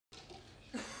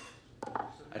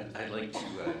I'd like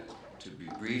to be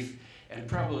brief and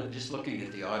probably just looking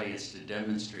at the audience to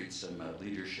demonstrate some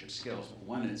leadership skills.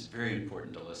 One, it's very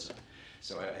important to listen.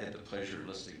 So I had the pleasure of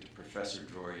listening to Professor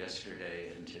Dror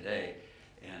yesterday and today,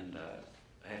 and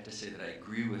I have to say that I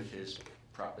agree with his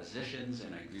propositions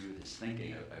and I agree with his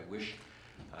thinking. I wish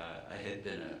I had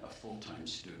been a full-time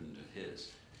student of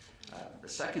his. The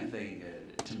second thing,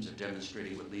 in terms of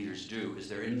demonstrating what leaders do, is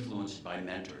they're influenced by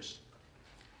mentors,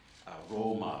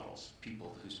 role models,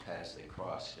 people whose paths they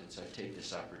crossed. And so I take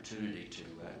this opportunity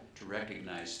to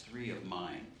recognize three of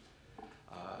mine.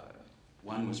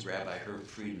 One was Rabbi Herb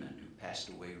Friedman, who passed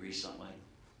away recently.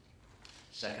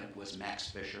 Second was Max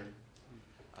Fisher,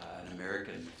 an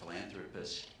American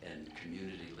philanthropist and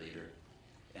community leader.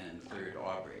 And third,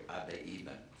 Abba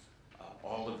Eban.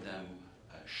 All of them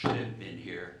should have been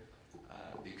here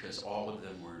because all of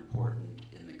them were important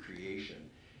in the creation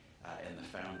and the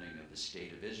founding of the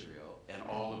State of Israel, and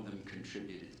all of them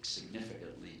contributed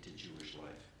significantly to Jewish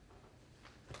life.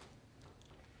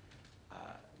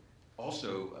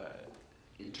 Also,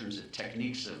 in terms of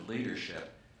techniques of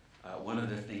leadership, one of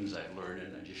the things I've learned,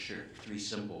 and I just share three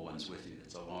simple ones with you,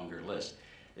 it's a longer list,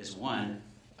 is one,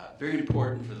 very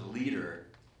important for the leader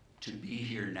to be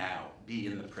here now, be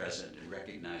in the present, and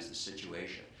recognize the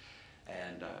situation.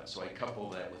 And so I couple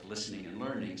that with listening and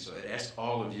learning. So I'd ask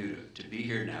all of you to be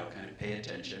here now, kind of pay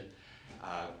attention,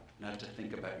 not to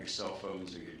think about your cell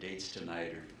phones or your dates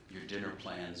tonight or your dinner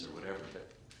plans or whatever,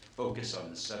 but focus on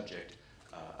the subject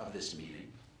of this meeting.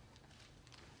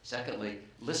 Secondly,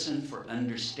 listen for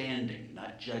understanding,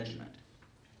 not judgment.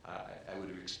 I would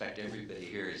expect everybody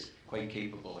here is quite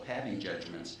capable of having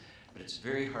judgments, but it's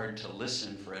very hard to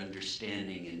listen for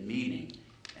understanding and meaning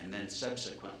and then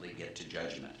subsequently get to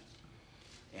judgment.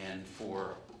 And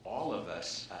for all of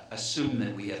us, assume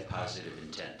that we have positive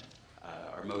intent.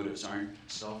 Our motives aren't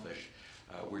selfish.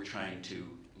 We're trying to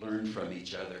learn from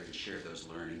each other and share those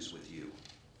learnings with you.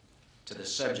 To the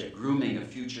subject, grooming of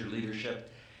future leadership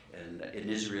and in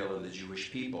Israel and the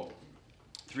Jewish people,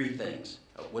 three things.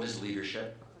 What is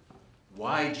leadership?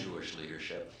 Why Jewish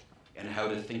leadership? And how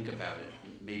to think about it,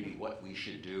 maybe what we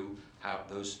should do, how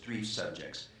those three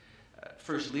subjects.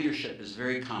 First, leadership is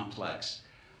very complex.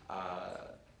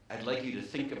 I'd like you to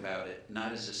think about it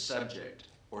not as a subject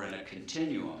or in a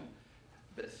continuum,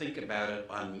 but think about it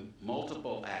on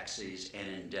multiple axes and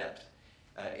in depth.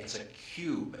 It's a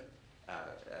cube.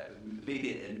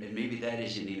 Maybe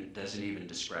that doesn't even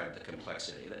describe the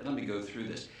complexity. Let me go through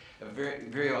this.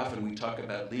 Very often we talk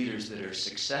about leaders that are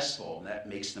successful, and that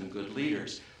makes them good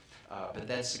leaders. But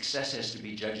that success has to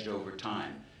be judged over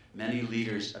time. Many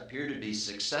leaders appear to be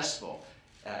successful,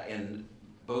 and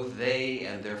both they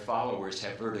and their followers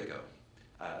have vertigo.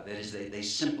 That is, they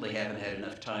simply haven't had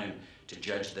enough time to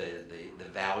judge the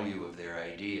value of their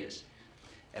ideas.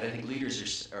 And I think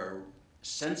leaders are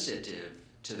sensitive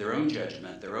to their own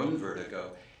judgment, their own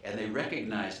vertigo, and they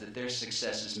recognize that their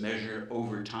success is measured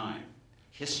over time.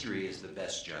 History is the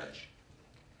best judge.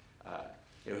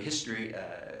 History,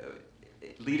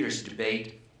 leaders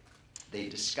debate, they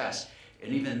discuss,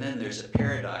 and even then there's a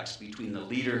paradox between the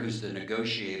leader who's the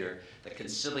negotiator, the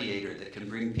conciliator that can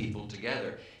bring people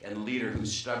together, and the leader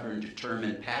who's stubborn,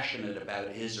 determined, passionate about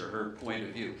his or her point of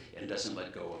view and doesn't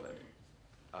let go of it.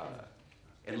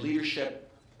 And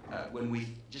leadership, when we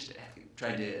just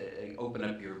trying to open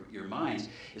up your minds,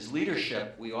 is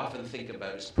leadership we often think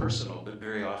about as personal, but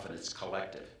very often it's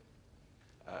collective.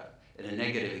 In a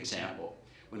negative example,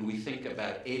 when we think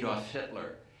about Adolf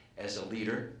Hitler as a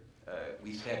leader,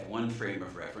 we have one frame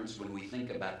of reference. When we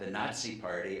think about the Nazi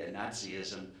Party and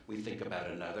Nazism, we think about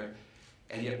another.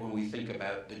 And yet when we think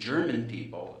about the German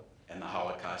people and the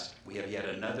Holocaust, we have yet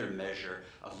another measure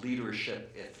of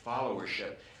leadership and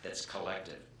followership that's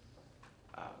collective.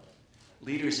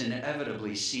 Leaders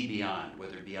inevitably see beyond,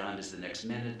 whether beyond is the next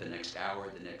minute, the next hour,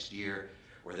 the next year,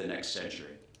 or the next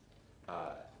century.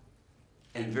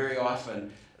 And very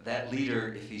often, that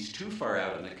leader, if he's too far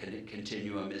out on the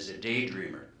continuum, is a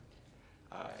daydreamer.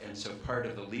 And so part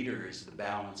of the leader is the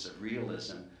balance of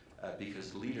realism,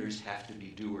 because leaders have to be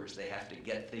doers. They have to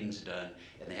get things done,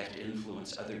 and they have to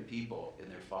influence other people in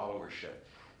their followership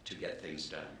to get things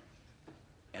done.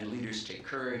 And leaders take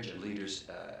courage, and leaders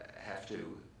have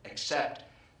to accept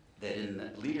that in the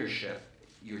leadership,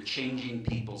 you're changing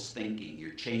people's thinking,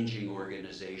 you're changing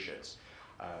organizations.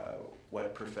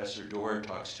 What Professor Dror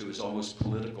talks to is almost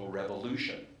political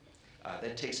revolution.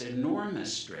 That takes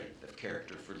enormous strength of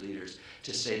character for leaders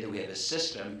to say that we have a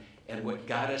system, and what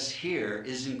got us here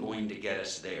isn't going to get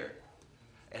us there.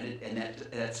 And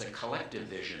that's a collective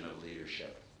vision of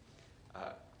leadership.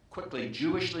 Quickly,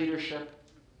 Jewish leadership.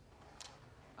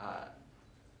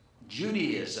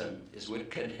 Judaism is what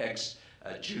connects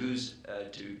Jews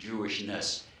to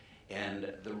Jewishness,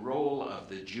 and the role of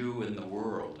the Jew in the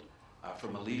world,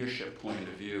 from a leadership point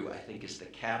of view, I think is the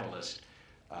catalyst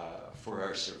for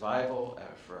our survival,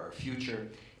 for our future,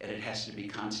 and it has to be a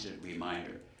constant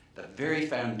reminder. The very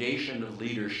foundation of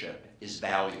leadership is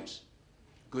values.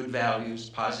 Good values,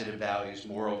 positive values,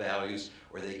 moral values,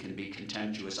 or they can be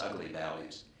contemptuous, ugly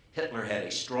values. Hitler had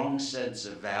a strong sense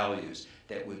of values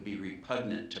that would be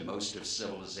repugnant to most of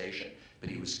civilization, but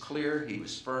he was clear, he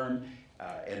was firm,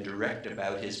 and direct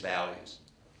about his values.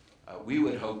 We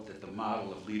would hope that the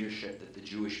model of leadership that the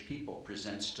Jewish people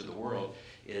presents to the world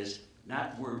is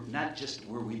not just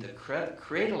were we the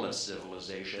cradle of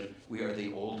civilization, we are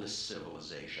the oldest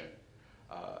civilization.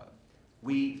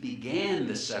 We began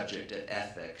the subject of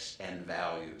ethics and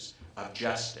values, of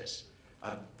justice,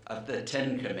 of the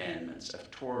Ten Commandments, of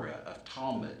Torah, of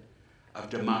Talmud, of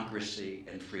democracy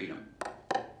and freedom.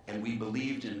 And we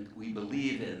believe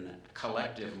in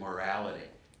collective morality.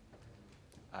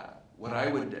 What I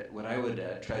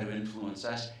would try to influence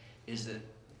us is that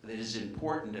it is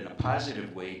important in a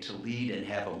positive way to lead and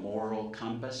have a moral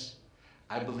compass.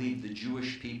 I believe the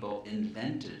Jewish people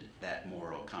invented that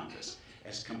moral compass.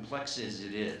 As complex as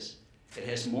it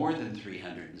has more than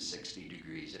 360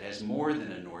 degrees. It has more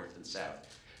than a north and south.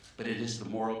 But it is the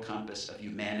moral compass of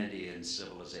humanity and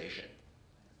civilization.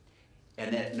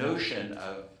 And that notion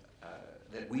of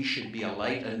that we should be a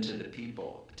light unto the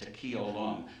people,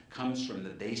 Ish-Shalom, comes from the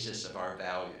basis of our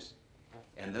values.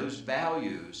 And those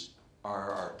values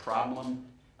are our problem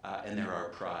and they're our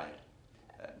pride.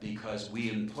 Because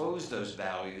we impose those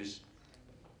values,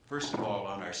 first of all,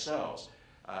 on ourselves,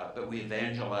 but we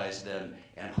evangelize them,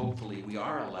 and hopefully we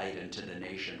are a light unto the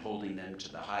nation, holding them to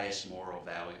the highest moral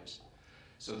values.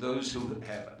 So those who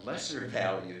have lesser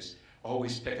values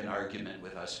always pick an argument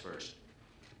with us first.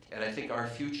 And I think our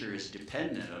future is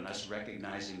dependent on us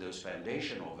recognizing those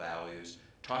foundational values,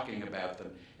 talking about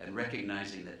them, and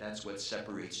recognizing that that's what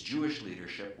separates Jewish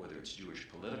leadership, whether it's Jewish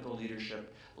political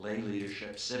leadership, lay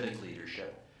leadership, civic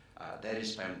leadership. That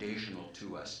is foundational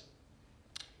to us.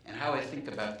 And how I think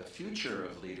about the future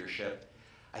of leadership,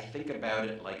 I think about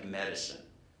it like medicine.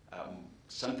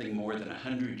 Something more than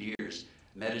 100 years,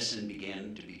 medicine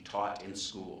began to be taught in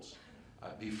schools.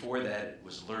 Before that, it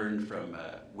was learned from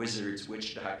wizards,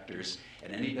 witch doctors,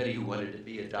 and anybody who wanted to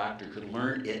be a doctor could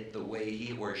learn it the way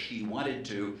he or she wanted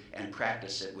to and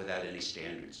practice it without any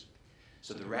standards.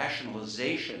 So the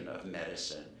rationalization of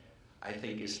medicine, I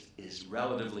think, is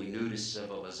relatively new to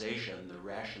civilization. The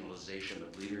rationalization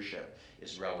of leadership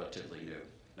is relatively new.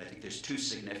 And I think there's two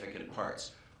significant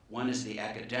parts. One is the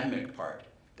academic part.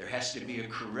 There has to be a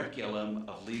curriculum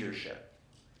of leadership.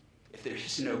 If there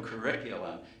is no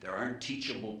curriculum, there aren't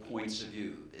teachable points of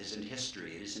view. It isn't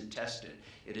history, it isn't tested,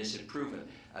 it isn't proven.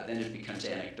 Then it becomes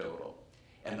anecdotal.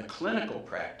 And the clinical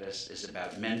practice is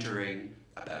about mentoring,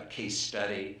 about case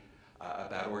study,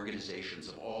 about organizations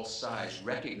of all sizes,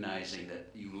 recognizing that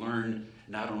you learn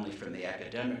not only from the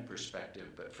academic perspective,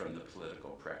 but from the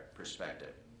political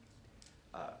perspective.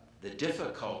 The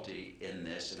difficulty in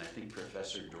this, and I think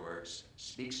Professor Dorr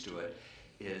speaks to it,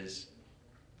 is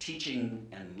teaching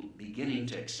and beginning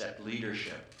to accept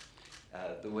leadership.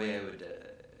 The way I would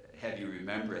have you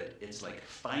remember it, it's like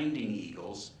finding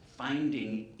eagles,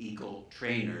 finding eagle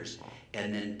trainers,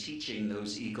 and then teaching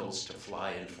those eagles to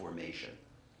fly in formation.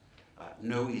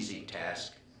 No easy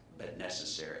task, but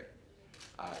necessary.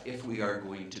 If we are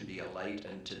going to be a light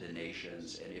unto the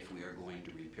nations, and if we are going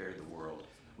to repair the world,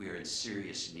 we are in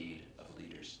serious need of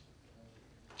leaders.